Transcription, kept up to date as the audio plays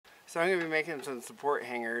So I'm going to be making some support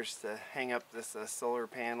hangers to hang up this solar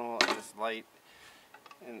panel and this light,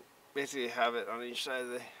 and basically have it on each side of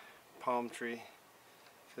the palm tree,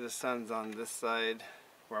 because the sun's on this side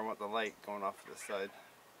where I want the light going off of this side.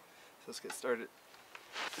 So let's get started.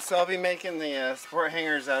 So I'll be making the support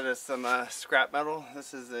hangers out of some scrap metal.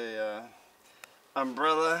 This is a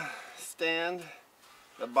umbrella stand,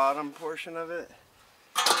 the bottom portion of it,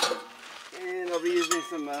 and I'll be using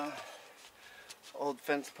some old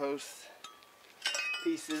fence post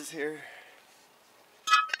pieces here.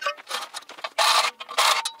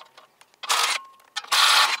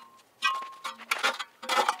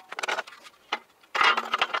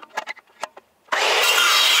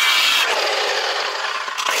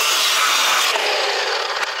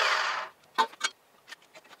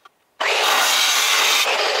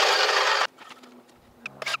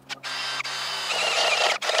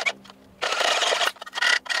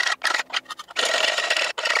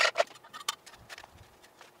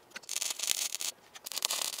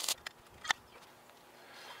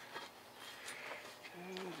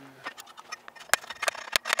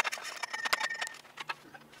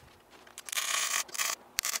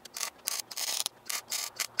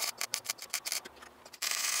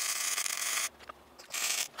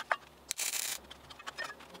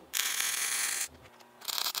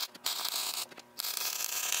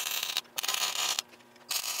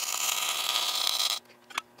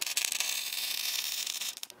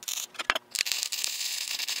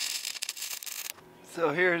 So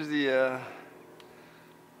here's the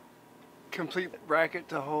complete bracket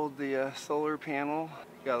to hold the solar panel.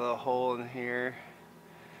 Got a little hole in here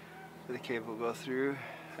where the cable will go through.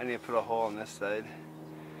 I need to put a hole on this side.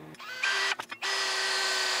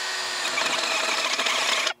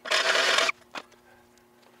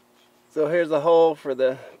 So here's the hole for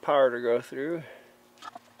the power to go through.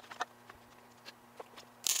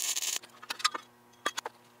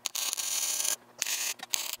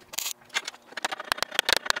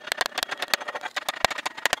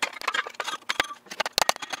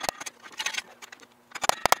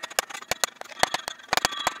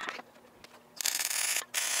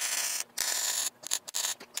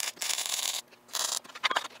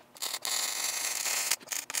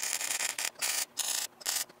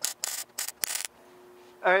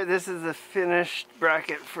 Alright, this is the finished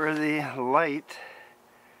bracket for the light.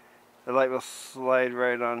 The light will slide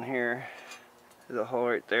right on here. There's a hole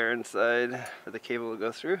right there inside for the cable to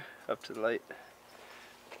go through, up to the light.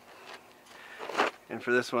 And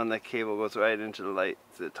for this one, the cable goes right into the light,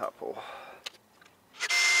 to the top hole.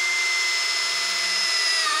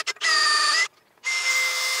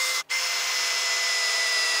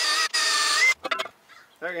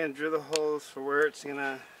 Now we're going to drill the holes for where it's going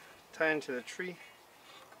to tie into the tree.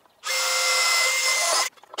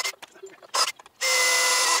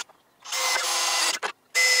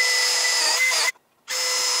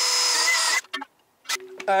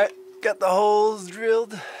 Alright, got the holes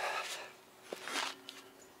drilled.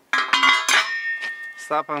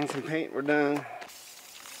 Slap on some paint, we're done.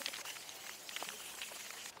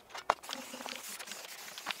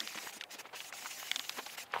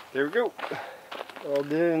 There we go. All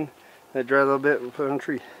done. Let it dry a little bit, we'll put it on the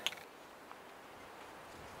tree.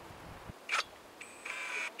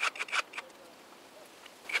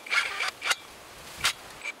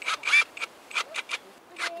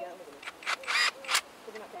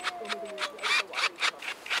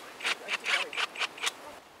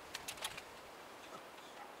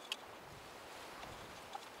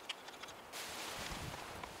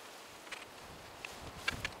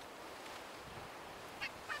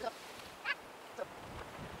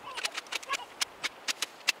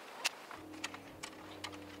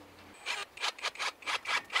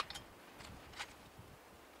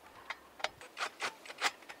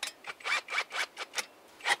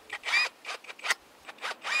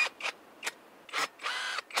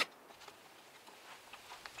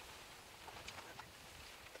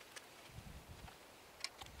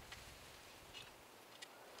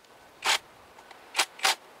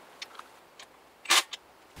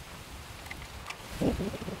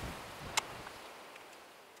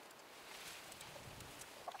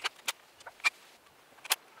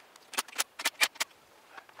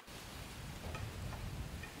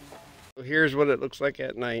 So here's what it looks like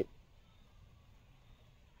at night.